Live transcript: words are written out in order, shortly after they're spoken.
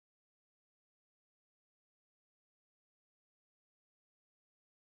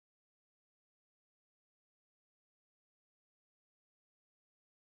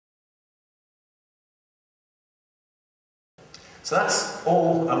So that's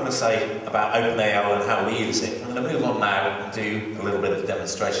all I'm going to say about OpenAL and how we use it. I'm going to move on now and do a little bit of a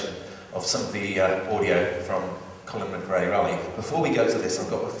demonstration of some of the audio from Colin McRae. Right. Before we go to this,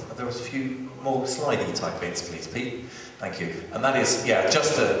 there was a few more slidey type bits, please, Pete. Thank you. And that is,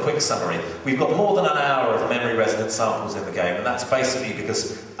 just a quick summary. We've got more than an hour of memory resonant samples in the game, and that's basically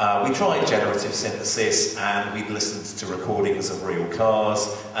because we tried generative synthesis and we'd listened to recordings of real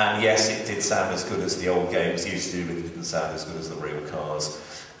cars, and yes, it did sound as good as the old games used to, but it didn't sound as good as the real cars.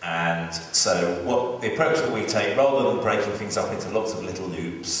 And so the approach that we take, rather than breaking things up into lots of little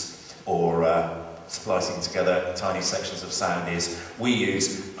loops or splicing together tiny sections of sound, is we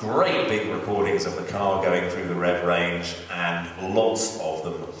use great big recordings of the car going through the rev range, and lots of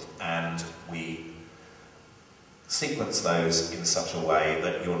them, and we sequence those in such a way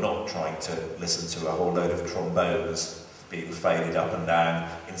that you're not trying to listen to a whole load of trombones being faded up and down.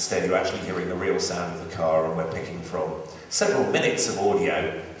 Instead, you're actually hearing the real sound of the car, and we're picking from several minutes of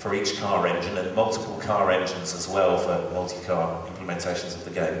audio for each car engine, and multiple car engines as well for multi-car implementations of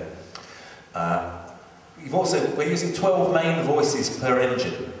the game. We're using 12 main voices per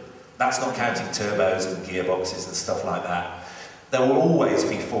engine. That's not counting turbos and gearboxes and stuff like that. There will always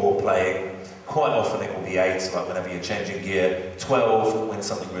be 4 playing. Quite often it will be 8, like whenever you're changing gear, 12 when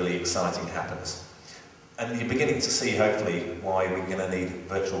something really exciting happens. And you're beginning to see, hopefully, why we're going to need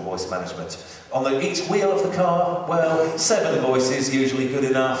virtual voice management. On each wheel of the car, well, 7 voices, usually good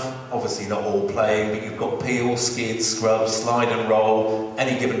enough. Obviously not all playing, but you've got peel, skid, scrub, slide and roll.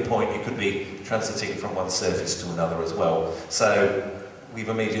 Any given point you could be transiting from one surface to another as well. So we've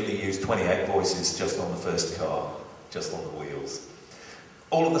immediately used 28 voices just on the first car, just on the wheels.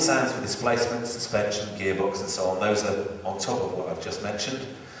 All of the sounds for displacement, suspension, gearbox and so on, those are on top of what I've just mentioned.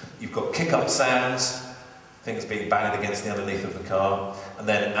 You've got kick-up sounds, things being banged against the underneath of the car, and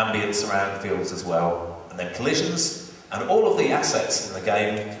then ambient surround fields as well, and then collisions, and all of the assets in the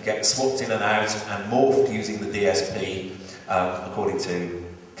game get swapped in and out and morphed using the DSP according to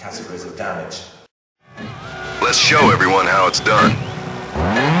categories of damage. Let's show everyone how it's done.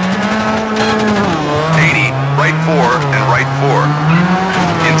 80, right 4 and right 4,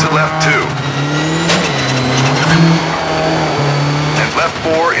 into left 2, and left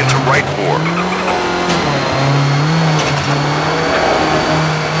 4 into right 4.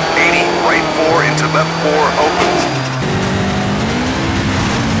 4 into left 4 opens.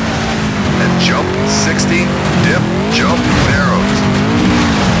 And jump 60, dip, jump, narrows.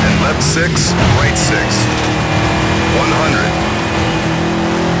 And left 6, right 6. 100.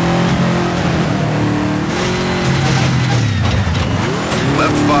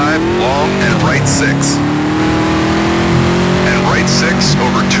 Left 5, long and right 6. And right 6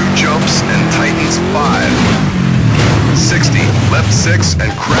 over 2 jumps and tightens 5. 60, left 6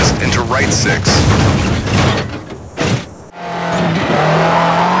 and crest into right 6.